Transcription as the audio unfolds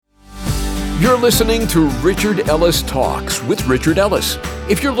You're listening to Richard Ellis Talks with Richard Ellis.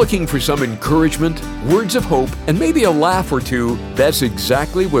 If you're looking for some encouragement, words of hope, and maybe a laugh or two, that's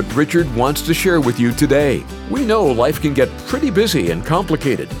exactly what Richard wants to share with you today. We know life can get pretty busy and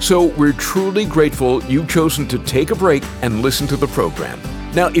complicated, so we're truly grateful you've chosen to take a break and listen to the program.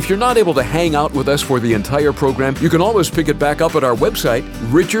 Now, if you're not able to hang out with us for the entire program, you can always pick it back up at our website,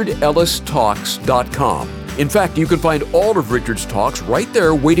 richardellistalks.com. In fact, you can find all of Richard's talks right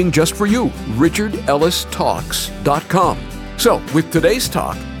there waiting just for you, richardellistalks.com. So, with today's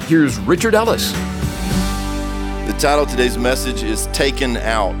talk, here's Richard Ellis. The title of today's message is Taken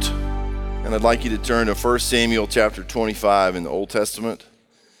Out. And I'd like you to turn to 1 Samuel chapter 25 in the Old Testament.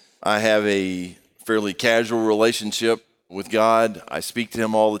 I have a fairly casual relationship with God. I speak to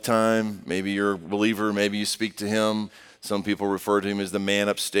Him all the time. Maybe you're a believer, maybe you speak to Him. Some people refer to Him as the man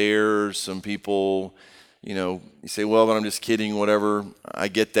upstairs. Some people, you say, well, but I'm just kidding, whatever. I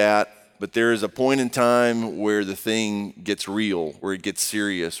get that. But there is a point in time where the thing gets real, where it gets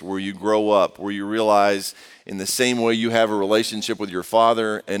serious, where you grow up, where you realize in the same way you have a relationship with your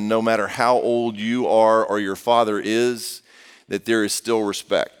father, and no matter how old you are or your father is, that there is still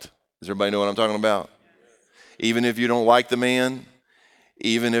respect. Does everybody know what I'm talking about? Even if you don't like the man,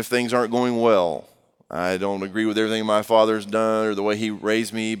 even if things aren't going well. I don't agree with everything my father's done or the way he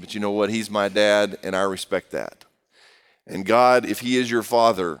raised me, but you know what? He's my dad, and I respect that. And God, if He is your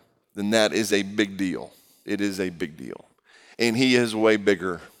father, then that is a big deal. It is a big deal. And He is way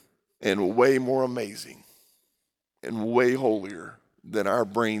bigger and way more amazing and way holier than our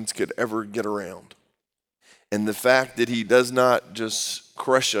brains could ever get around. And the fact that He does not just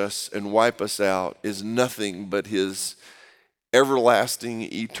crush us and wipe us out is nothing but His everlasting,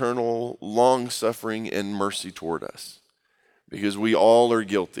 eternal, long-suffering, and mercy toward us. Because we all are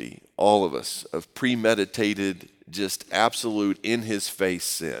guilty, all of us, of premeditated, just absolute, in-His-face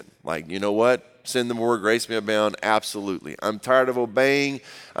sin. Like, you know what? Sin the more, grace may abound. Absolutely. I'm tired of obeying.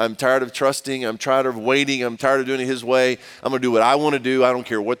 I'm tired of trusting. I'm tired of waiting. I'm tired of doing it His way. I'm going to do what I want to do. I don't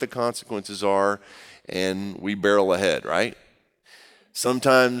care what the consequences are. And we barrel ahead, right?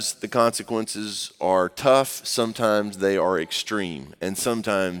 Sometimes the consequences are tough, sometimes they are extreme, and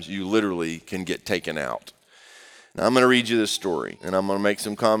sometimes you literally can get taken out. Now I'm going to read you this story, and I'm going to make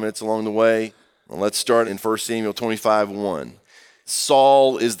some comments along the way. Well, let's start in 1 Samuel 25:1.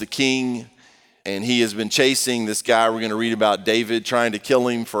 Saul is the king, and he has been chasing this guy we're going to read about, David, trying to kill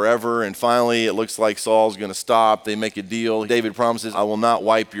him forever, and finally it looks like Saul's going to stop. They make a deal. David promises, I will not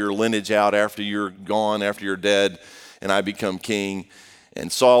wipe your lineage out after you're gone, after you're dead, and I become king. And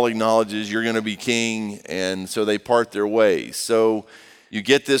Saul acknowledges you're going to be king, and so they part their ways. So you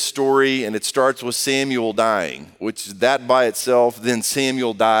get this story, and it starts with Samuel dying, which that by itself, then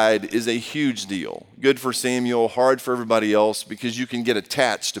Samuel died, is a huge deal. Good for Samuel, hard for everybody else, because you can get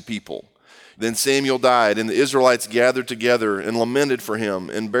attached to people. Then Samuel died, and the Israelites gathered together and lamented for him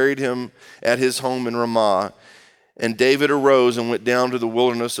and buried him at his home in Ramah. And David arose and went down to the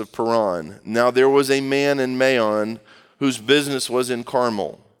wilderness of Paran. Now there was a man in Maon whose business was in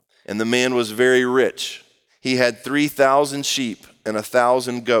Carmel, and the man was very rich. He had 3,000 sheep and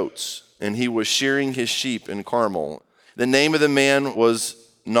 1,000 goats, and he was shearing his sheep in Carmel. The name of the man was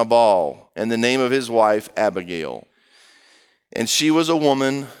Nabal, and the name of his wife Abigail. And she was a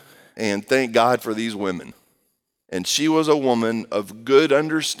woman, and thank God for these women, and she was a woman of good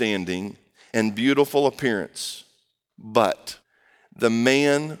understanding and beautiful appearance. But the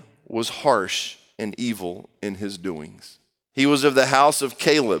man was harsh and evil in his doings. He was of the house of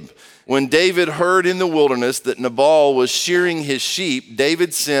Caleb. When David heard in the wilderness that Nabal was shearing his sheep,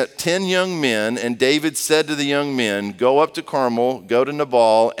 David sent 10 young men, and David said to the young men, go up to Carmel, go to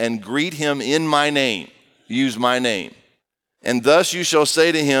Nabal, and greet him in my name. Use my name. And thus you shall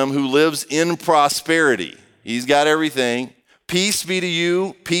say to him who lives in prosperity. He's got everything. Peace be to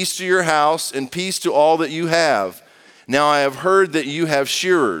you, peace to your house, and peace to all that you have. Now I have heard that you have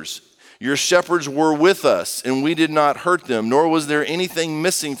shearers. Your shepherds were with us, and we did not hurt them, nor was there anything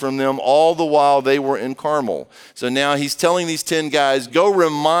missing from them all the while they were in Carmel. So now he's telling these 10 guys, go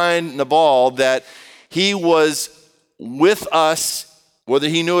remind Nabal that he was with us, whether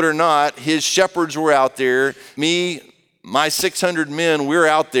he knew it or not. His shepherds were out there. Me, my 600 men, we're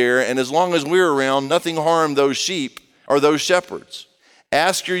out there, and as long as we're around, nothing harmed those sheep or those shepherds.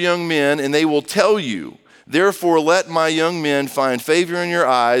 Ask your young men, and they will tell you. Therefore, let my young men find favor in your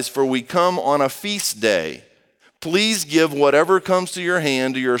eyes, for we come on a feast day. Please give whatever comes to your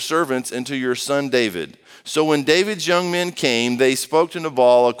hand to your servants and to your son David. So when David's young men came, they spoke to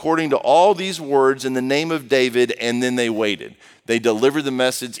Nabal according to all these words in the name of David, and then they waited. They delivered the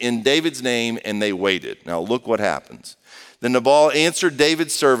message in David's name, and they waited. Now look what happens. Then Nabal answered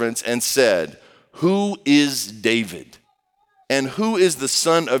David's servants and said, "Who is David? And who is the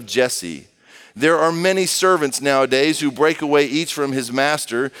son of Jesse? There are many servants nowadays who break away each from his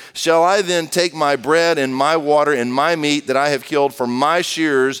master. Shall I then take my bread and my water and my meat that I have killed for my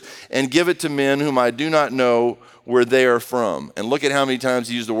shearers and give it to men whom I do not know where they are from?" And look at how many times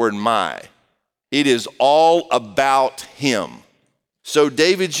he used the word my. It is all about him. So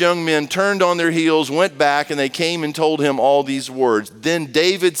David's young men turned on their heels, went back, and they came and told him all these words. Then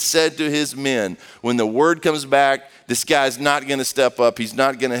David said to his men, when the word comes back, this guy's not going to step up. He's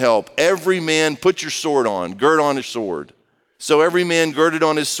not going to help. Every man put your sword on, gird on his sword. So every man girded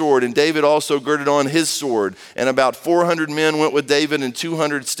on his sword, and David also girded on his sword. And about 400 men went with David, and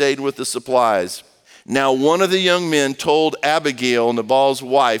 200 stayed with the supplies. Now one of the young men told Abigail, Nabal's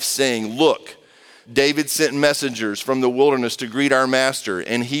wife, saying, "Look, David sent messengers from the wilderness to greet our master,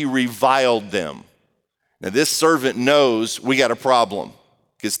 and he reviled them." Now this servant knows we got a problem,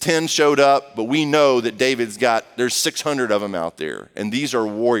 because 10 showed up, but we know that there's 600 of them out there, and these are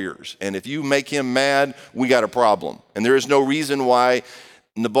warriors. And if you make him mad, we got a problem. And there is no reason why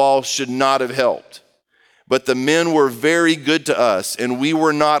Nabal should not have helped. But the men were very good to us, and we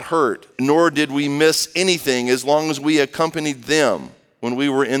were not hurt, nor did we miss anything as long as we accompanied them when we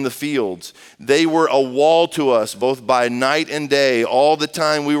were in the fields. They were a wall to us both by night and day, all the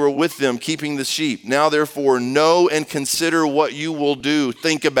time we were with them keeping the sheep. Now therefore know and consider what you will do.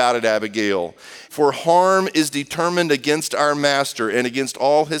 Think about it, Abigail. For harm is determined against our master and against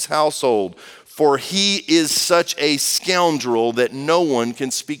all his household, for he is such a scoundrel that no one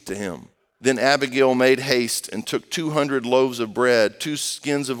can speak to him. Then Abigail made haste and took 200 loaves of bread, 2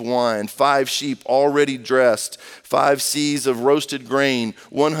 skins of wine, 5 sheep already dressed, 5 seahs of roasted grain,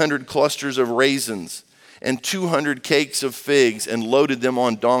 100 clusters of raisins, and 200 cakes of figs, and loaded them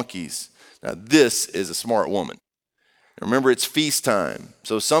on donkeys. Now this is a smart woman. Remember, it's feast time,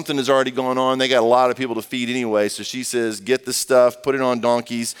 so something has already gone on. They got a lot of people to feed anyway, so she says, get the stuff, put it on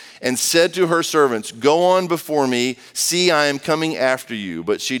donkeys, and said to her servants, "Go on before me, see, I am coming after you."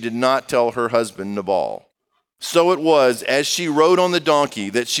 But she did not tell her husband Nabal. So it was, as she rode on the donkey,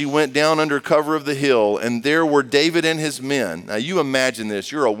 that she went down under cover of the hill, and there were David and his men. Now you imagine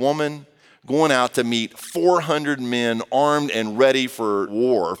this, you're a woman going out to meet 400 men armed and ready for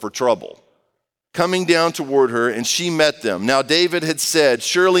war, for trouble, coming down toward her, and she met them. Now David had said,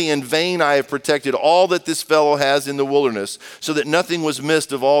 "Surely in vain I have protected all that this fellow has in the wilderness, so that nothing was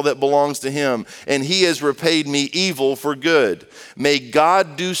missed of all that belongs to him, and he has repaid me evil for good. May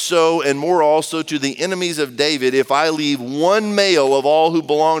God do so and more also to the enemies of David if I leave one male of all who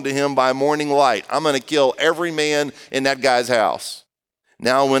belong to him by morning light." I'm going to kill every man in that guy's house.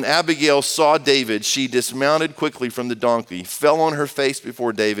 Now when Abigail saw David, she dismounted quickly from the donkey, fell on her face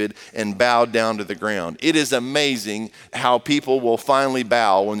before David, and bowed down to the ground. It is amazing how people will finally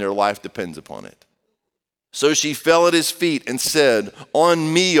bow when their life depends upon it. So she fell at his feet and said,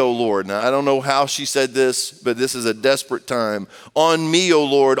 "On me, O Lord." Now I don't know how she said this, but this is a desperate time. "On me, O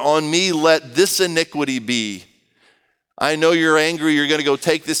Lord, on me let this iniquity be. I know you're angry, you're going to go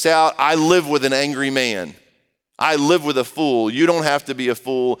take this out. I live with an angry man. I live with a fool. You don't have to be a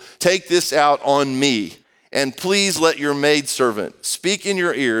fool. Take this out on me. And please let your maidservant speak in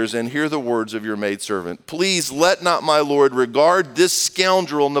your ears and hear the words of your maidservant. Please let not my Lord regard this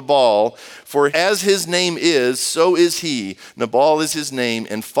scoundrel Nabal, for as his name is, so is he. Nabal is his name,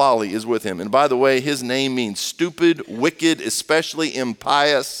 and folly is with him." And by the way, his name means stupid, wicked, especially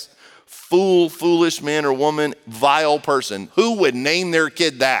impious, fool, foolish man or woman, vile person. Who would name their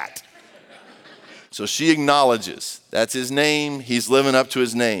kid that? So she acknowledges that's his name. He's living up to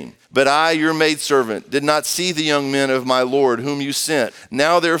his name. "But I, your maidservant, did not see the young men of my Lord whom you sent.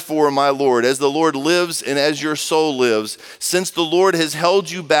 Now therefore, my Lord, as the Lord lives and as your soul lives, since the Lord has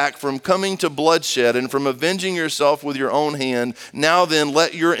held you back from coming to bloodshed and from avenging yourself with your own hand, now then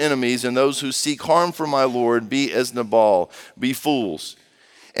let your enemies and those who seek harm for my Lord be as Nabal, be fools.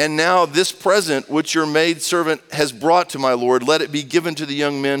 And now this present which your maidservant has brought to my Lord, let it be given to the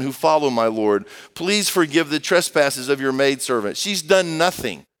young men who follow my Lord. Please forgive the trespasses of your maidservant." She's done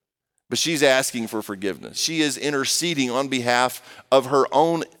nothing, but she's asking for forgiveness. She is interceding on behalf of her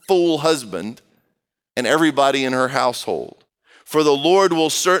own fool husband and everybody in her household. "For the Lord will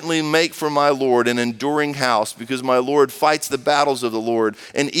certainly make for my Lord an enduring house, because my Lord fights the battles of the Lord,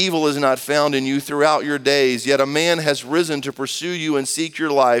 and evil is not found in you throughout your days. Yet a man has risen to pursue you and seek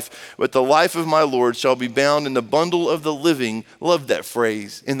your life, but the life of my Lord shall be bound in the bundle of the living." Love that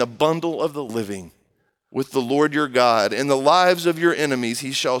phrase, in the bundle of the living, "with the Lord your God, and the lives of your enemies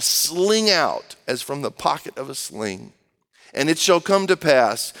he shall sling out as from the pocket of a sling. And it shall come to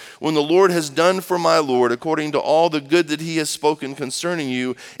pass, when the Lord has done for my Lord according to all the good that he has spoken concerning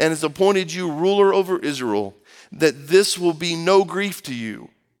you, and has appointed you ruler over Israel, that this will be no grief to you,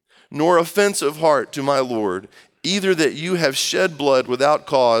 nor offense of heart to my Lord, either that you have shed blood without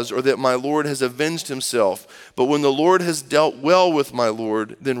cause, or that my Lord has avenged himself. But when the Lord has dealt well with my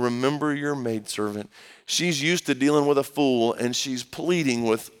Lord, then remember your maidservant. She's used to dealing with a fool, and she's pleading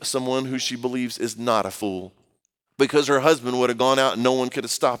with someone who she believes is not a fool, because her husband would have gone out and no one could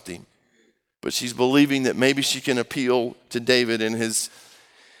have stopped him. But she's believing that maybe she can appeal to David and his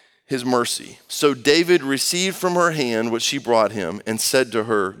mercy. So David received from her hand what she brought him and said to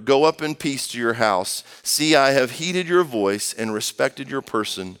her, go up in peace to your house. See, I have heeded your voice and respected your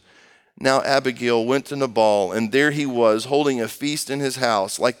person. Now Abigail went to Nabal, and there he was, holding a feast in his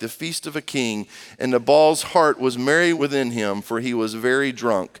house, like the feast of a king. And Nabal's heart was merry within him, for he was very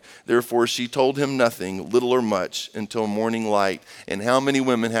drunk. Therefore she told him nothing, little or much, until morning light. And how many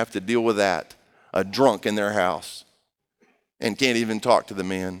women have to deal with that? A drunk in their house, and can't even talk to the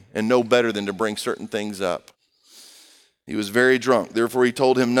man, and know better than to bring certain things up. He was very drunk. Therefore he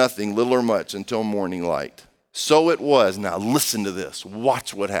told him nothing, little or much, until morning light. So it was, now listen to this,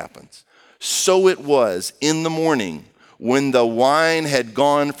 watch what happens. So it was in the morning, when the wine had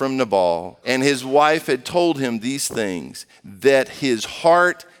gone from Nabal, and his wife had told him these things, that his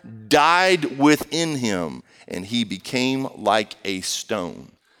heart died within him, and he became like a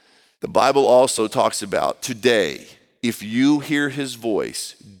stone. The Bible also talks about today, if you hear his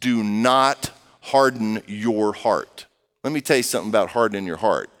voice, do not harden your heart. Let me tell you something about hardening your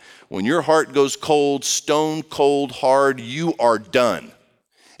heart. When your heart goes cold, stone cold hard, you are done.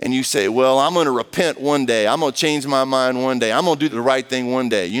 And you say, well, I'm going to repent one day. I'm going to change my mind one day. I'm going to do the right thing one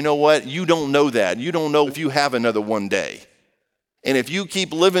day. You know what? You don't know that. You don't know if you have another one day. And if you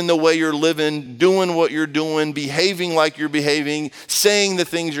keep living the way you're living, doing what you're doing, behaving like you're behaving, saying the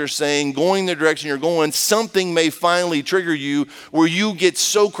things you're saying, going the direction you're going, something may finally trigger you where you get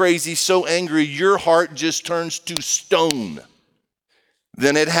so crazy, so angry, your heart just turns to stone.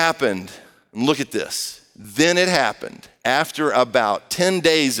 Then it happened. And look at this. Then it happened, after about 10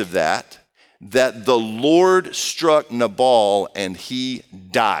 days of that the Lord struck Nabal and he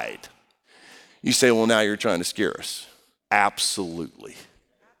died. You say, well, now you're trying to scare us. Absolutely.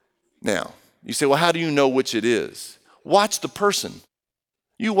 Now, you say, well, how do you know which it is? Watch the person.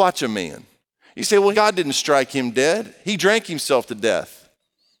 You watch a man. You say, well, God didn't strike him dead. He drank himself to death.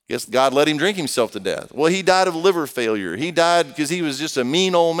 Yes, God let him drink himself to death. Well, he died of liver failure. He died because he was just a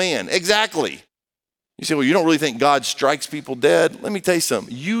mean old man. Exactly. You say, well, you don't really think God strikes people dead? Let me tell you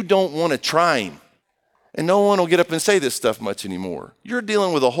something. You don't want to try him. And no one will get up and say this stuff much anymore. You're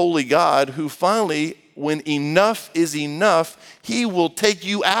dealing with a holy God who finally, when enough is enough, he will take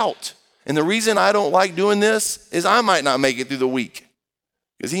you out. And the reason I don't like doing this is I might not make it through the week.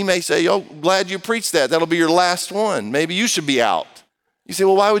 Because he may say, oh, glad you preached that. That'll be your last one. Maybe you should be out. You say,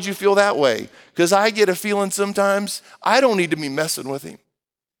 well, why would you feel that way? Because I get a feeling sometimes I don't need to be messing with him.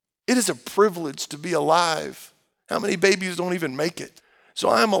 It is a privilege to be alive. How many babies don't even make it? So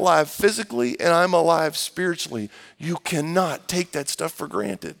I'm alive physically and I'm alive spiritually. You cannot take that stuff for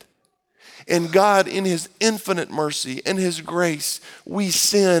granted. And God, in his infinite mercy and his grace, we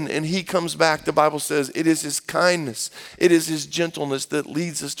sin and he comes back. The Bible says it is his kindness, it is his gentleness that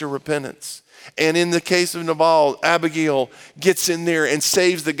leads us to repentance. And in the case of Nabal, Abigail gets in there and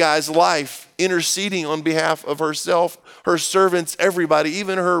saves the guy's life, interceding on behalf of herself, her servants, everybody,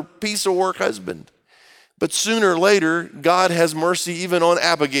 even her piece of work husband. But sooner or later, God has mercy even on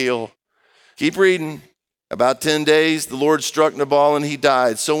Abigail. Keep reading. About 10 days, the Lord struck Nabal and he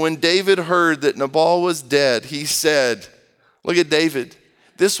died. So when David heard that Nabal was dead, he said, look at David,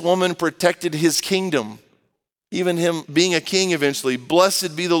 this woman protected his kingdom, even him being a king eventually.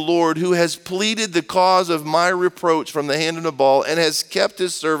 Blessed be the Lord who has pleaded the cause of my reproach from the hand of Nabal and has kept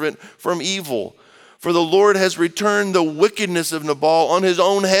his servant from evil. For the Lord has returned the wickedness of Nabal on his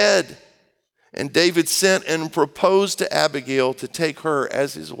own head. And David sent and proposed to Abigail to take her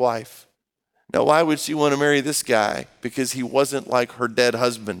as his wife. Now, why would she want to marry this guy? Because he wasn't like her dead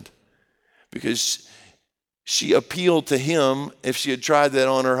husband. Because she appealed to him. If she had tried that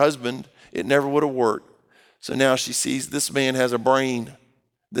on her husband, it never would have worked. So now she sees this man has a brain.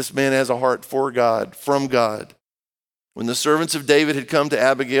 This man has a heart for God, from God. When the servants of David had come to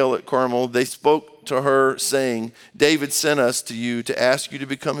Abigail at Carmel, they spoke to her, saying, David sent us to you to ask you to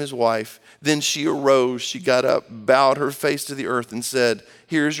become his wife. Then she arose, she got up, bowed her face to the earth, and said,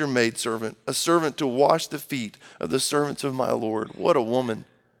 here is your maidservant, a servant to wash the feet of the servants of my Lord. What a woman.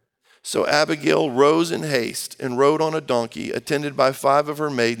 So Abigail rose in haste and rode on a donkey, attended by 5 of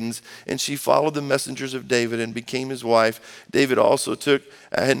her maidens, and she followed the messengers of David and became his wife. David also took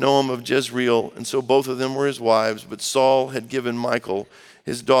Ahinoam of Jezreel, and so both of them were his wives. But Saul had given Michal,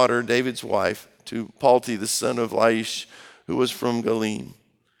 his daughter, David's wife, to Palti, the son of Laish, who was from Galim.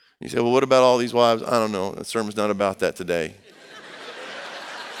 You say, well, what about all these wives? I don't know. The sermon's not about that today.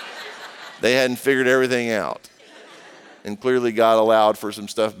 They hadn't figured everything out. And clearly God allowed for some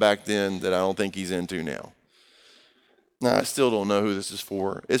stuff back then that I don't think he's into now. Now, I still don't know who this is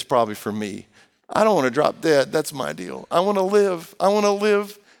for. It's probably for me. I don't want to drop dead. That's my deal. I want to live. I want to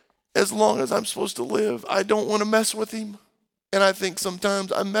live as long as I'm supposed to live. I don't want to mess with him. And I think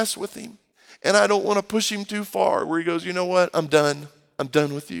sometimes I mess with him. And I don't want to push him too far where he goes, you know what? I'm done. I'm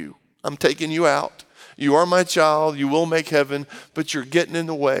done with you. I'm taking you out. You are my child. You will make heaven, but you're getting in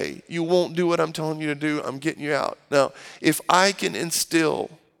the way. You won't do what I'm telling you to do. I'm getting you out. Now, if I can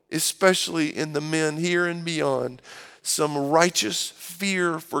instill, especially in the men here and beyond, some righteous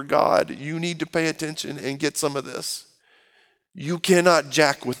fear for God, you need to pay attention and get some of this. You cannot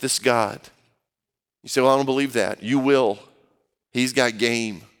jack with this God. You say, well, I don't believe that. You will. He's got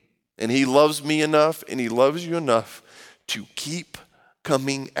game. And he loves me enough and he loves you enough to keep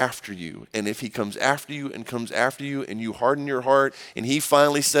coming after you. And if he comes after you and you harden your heart and he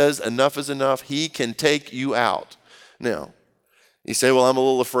finally says enough is enough, he can take you out. Now, you say, well, I'm a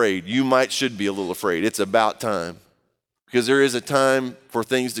little afraid. You should be a little afraid. It's about time. Because there is a time for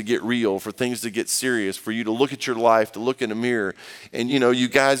things to get real, for things to get serious, for you to look at your life, to look in a mirror. And you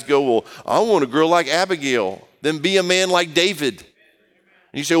guys go, well, I want a girl like Abigail. Then be a man like David.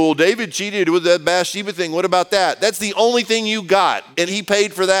 And you say, well, David cheated with that Bathsheba thing. What about that? That's the only thing you got, and he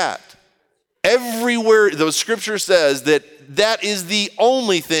paid for that. Everywhere the scripture says that is the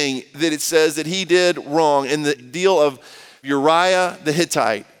only thing that it says that he did wrong. In the deal of Uriah the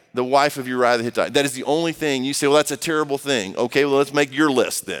Hittite, the wife of Uriah the Hittite, that is the only thing. You say, well, that's a terrible thing. Okay, well, let's make your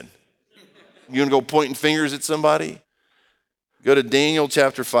list then. You want to go pointing fingers at somebody? Go to Daniel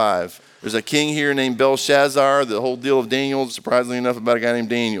chapter 5. There's a king here named Belshazzar. The whole deal of Daniel is surprisingly enough about a guy named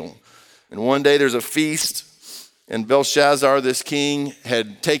Daniel. And one day there's a feast, and Belshazzar, this king,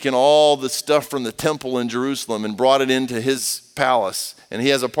 had taken all the stuff from the temple in Jerusalem and brought it into his palace. And he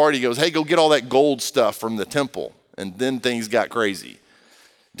has a party. He goes, hey, go get all that gold stuff from the temple. And then things got crazy.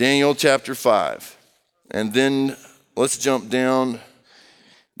 Daniel chapter 5. And then let's jump down.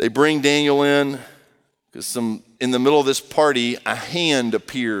 They bring Daniel in because in the middle of this party, a hand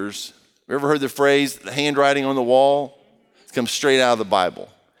appears. You ever heard the phrase, the handwriting on the wall? It comes straight out of the Bible.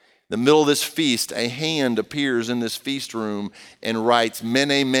 In the middle of this feast, a hand appears in this feast room and writes,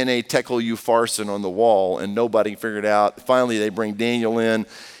 Mene, Mene, Tekel, Upharsin on the wall, and nobody figured out. Finally, they bring Daniel in,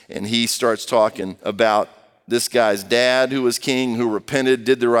 and he starts talking about this guy's dad who was king, who repented,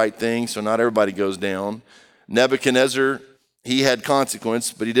 did the right thing, so not everybody goes down. Nebuchadnezzar, he had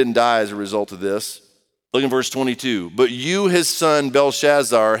consequence, but he didn't die as a result of this. Look in verse 22. But you, his son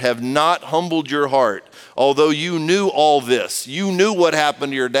Belshazzar, have not humbled your heart, although you knew all this. You knew what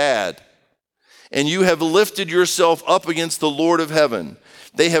happened to your dad. And you have lifted yourself up against the Lord of heaven.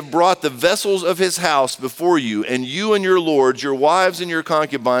 They have brought the vessels of his house before you, and you and your lords, your wives and your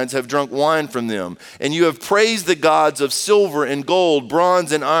concubines, have drunk wine from them. And you have praised the gods of silver and gold,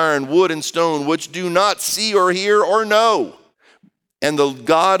 bronze and iron, wood and stone, which do not see or hear or know. And the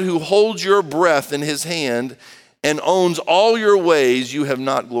God who holds your breath in his hand and owns all your ways, you have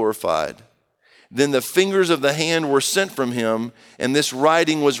not glorified. Then the fingers of the hand were sent from him, and this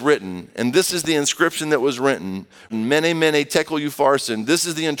writing was written. And this is the inscription that was written. Mene, Mene, Tekel, Upharsin. This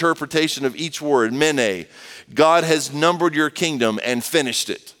is the interpretation of each word. Mene, God has numbered your kingdom and finished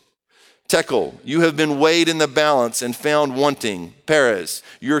it. Tekel, you have been weighed in the balance and found wanting. Peres,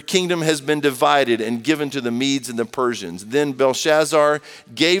 your kingdom has been divided and given to the Medes and the Persians. Then Belshazzar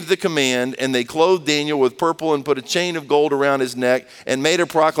gave the command, and they clothed Daniel with purple and put a chain of gold around his neck and made a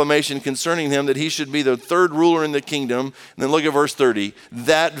proclamation concerning him that he should be the third ruler in the kingdom. And then look at verse 30.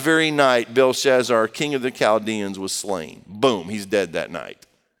 That very night, Belshazzar, king of the Chaldeans, was slain. Boom, he's dead that night.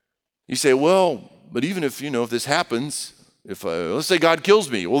 You say, well, but even if this happens, let's say God kills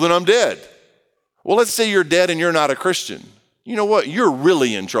me, well, then I'm dead. Well, let's say you're dead and you're not a Christian. You know what? You're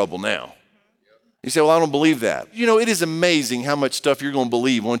really in trouble now. You say, well, I don't believe that. It is amazing how much stuff you're going to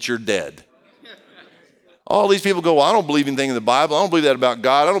believe once you're dead. All these people go, well, I don't believe anything in the Bible. I don't believe that about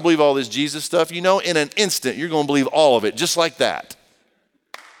God. I don't believe all this Jesus stuff. In an instant, you're going to believe all of it, just like that.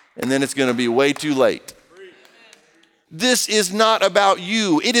 And then it's going to be way too late. This is not about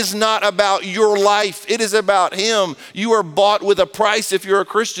you. It is not about your life. It is about him. You are bought with a price if you're a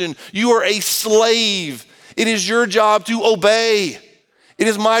Christian. You are a slave. It is your job to obey. It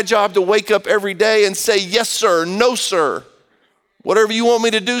is my job to wake up every day and say, yes, sir, no, sir. Whatever you want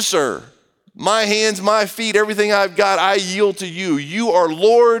me to do, sir. My hands, my feet, everything I've got, I yield to you. You are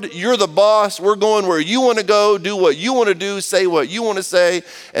Lord. You're the boss. We're going where you want to go, do what you want to do, say what you want to say,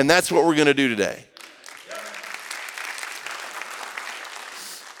 and that's what we're going to do today.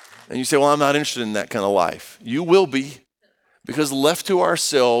 And you say, well, I'm not interested in that kind of life. You will be. Because left to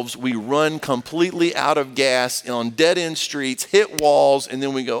ourselves, we run completely out of gas on dead-end streets, hit walls, and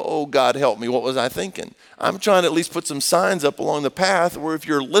then we go, oh, God, help me. What was I thinking? I'm trying to at least put some signs up along the path where if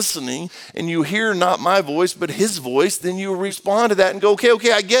you're listening and you hear not my voice but his voice, then you respond to that and go,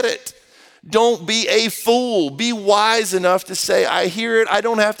 okay, I get it. Don't be a fool. Be wise enough to say, I hear it. I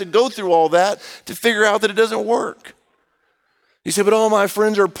don't have to go through all that to figure out that it doesn't work. You say, but all my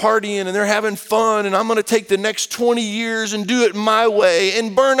friends are partying and they're having fun and I'm going to take the next 20 years and do it my way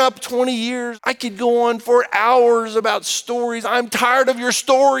and burn up 20 years. I could go on for hours about stories. I'm tired of your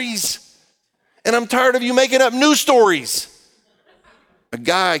stories and I'm tired of you making up new stories.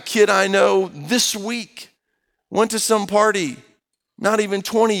 A kid I know this week went to some party, not even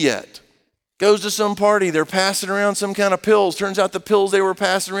 20 yet. Goes to some party, they're passing around some kind of pills. Turns out the pills they were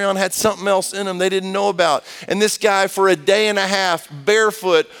passing around had something else in them they didn't know about. And this guy, for a day and a half,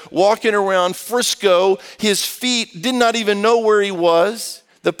 barefoot, walking around Frisco, his feet did not even know where he was.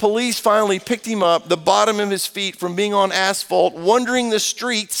 The police finally picked him up, the bottom of his feet from being on asphalt, wandering the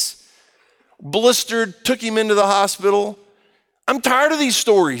streets, blistered, took him into the hospital. I'm tired of these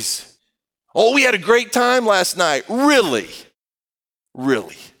stories. Oh, we had a great time last night. Really?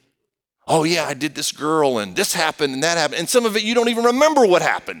 Really? Oh yeah, I did this girl and this happened and that happened. And some of it you don't even remember what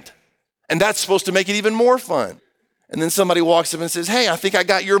happened. And that's supposed to make it even more fun. And then somebody walks up and says, hey, I think I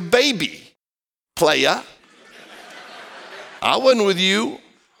got your baby, playa. I wasn't with you.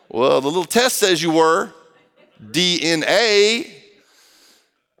 Well, the little test says you were. DNA.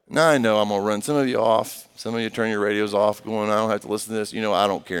 Now I know I'm gonna run some of you off. Some of you turn your radios off going, I don't have to listen to this. You know, I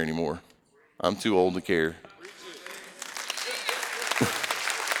don't care anymore. I'm too old to care.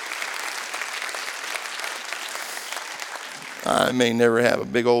 I may never have a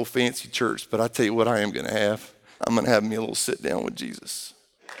big old fancy church, but I tell you what I am going to have. I'm going to have me a little sit down with Jesus.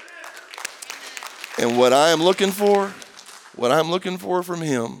 And what I'm looking for from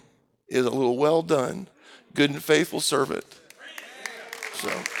him is a little well done, good and faithful servant. So,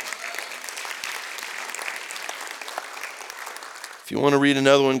 if you want to read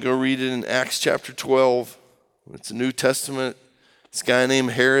another one, go read it in Acts chapter 12. It's a New Testament. This guy named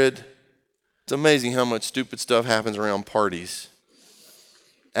Herod. It's amazing how much stupid stuff happens around parties.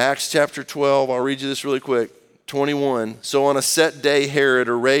 Acts chapter 12, I'll read you this really quick. 21. So on a set day, Herod,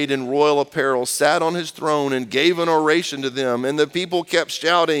 arrayed in royal apparel, sat on his throne and gave an oration to them. And the people kept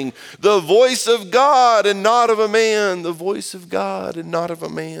shouting, the voice of God and not of a man, the voice of God and not of a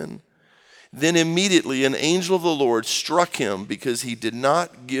man. Then immediately an angel of the Lord struck him because he did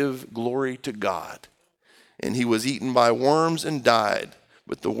not give glory to God. And he was eaten by worms and died.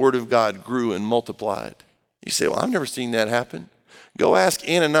 But the word of God grew and multiplied. You say, well, I've never seen that happen. Go ask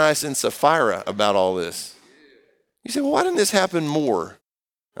Ananias and Sapphira about all this. You say, well, why didn't this happen more?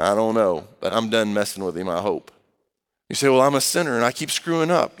 I don't know, but I'm done messing with him, I hope. You say, well, I'm a sinner and I keep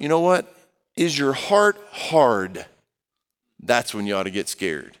screwing up. You know what? Is your heart hard? That's when you ought to get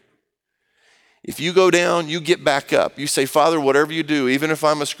scared. If you go down, you get back up. You say, Father, whatever you do, even if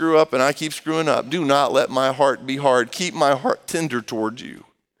I'm a screw up and I keep screwing up, do not let my heart be hard. Keep my heart tender towards you.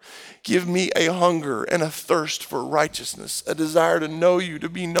 Give me a hunger and a thirst for righteousness, a desire to know you, to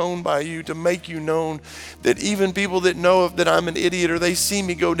be known by you, to make you known, that even people that know that I'm an idiot or they see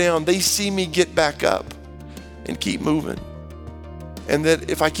me go down, they see me get back up and keep moving. And that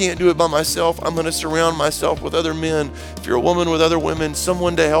if I can't do it by myself, I'm going to surround myself with other men. If you're a woman, with other women,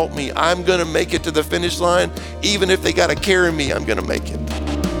 someone to help me. I'm going to make it to the finish line. Even if they got to carry me, I'm going to make it.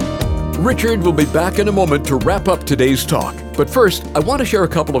 Richard will be back in a moment to wrap up today's talk. But first, I want to share a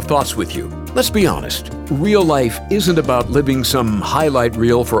couple of thoughts with you. Let's be honest. Real life isn't about living some highlight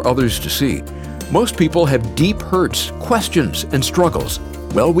reel for others to see. Most people have deep hurts, questions, and struggles.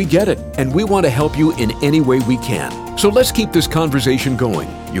 Well, we get it, and we want to help you in any way we can. So let's keep this conversation going.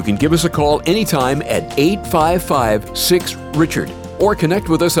 You can give us a call anytime at 855-6-RICHARD or connect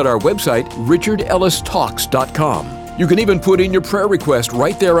with us at our website, richardellistalks.com. You can even put in your prayer request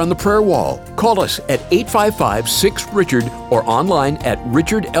right there on the prayer wall. Call us at 855-6-RICHARD or online at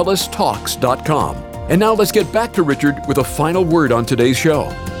richardellistalks.com. And now let's get back to Richard with a final word on today's show.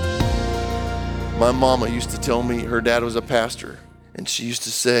 My mama used to tell me her dad was a pastor, and she used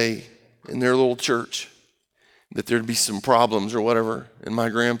to say in their little church that there'd be some problems or whatever, and my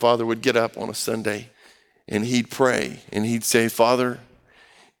grandfather would get up on a Sunday and he'd pray and he'd say, Father,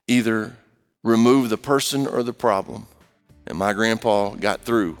 either remove the person or the problem. And my grandpa got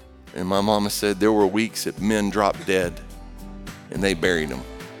through. And my mama said there were weeks that men dropped dead and they buried them.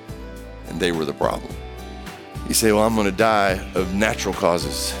 And they were the problem. You say, well, I'm going to die of natural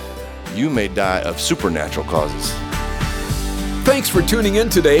causes. You may die of supernatural causes. Thanks for tuning in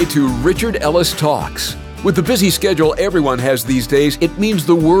today to Richard Ellis Talks. With the busy schedule everyone has these days, it means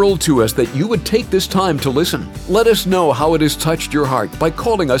the world to us that you would take this time to listen. Let us know how it has touched your heart by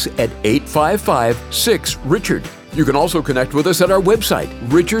calling us at 855-6-RICHARD. You can also connect with us at our website,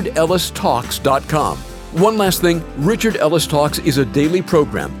 richardellistalks.com. One last thing, Richard Ellis Talks is a daily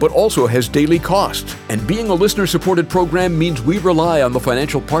program, but also has daily costs. And being a listener-supported program means we rely on the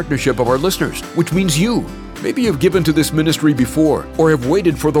financial partnership of our listeners, which means you. Maybe you've given to this ministry before or have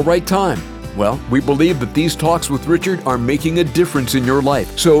waited for the right time. Well, we believe that these talks with Richard are making a difference in your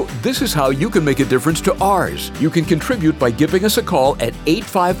life. So this is how you can make a difference to ours. You can contribute by giving us a call at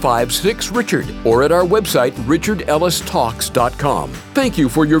 855-6-RICHARD or at our website, richardellistalks.com. Thank you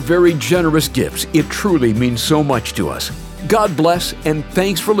for your very generous gifts. It truly means so much to us. God bless, and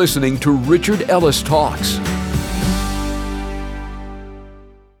thanks for listening to Richard Ellis Talks.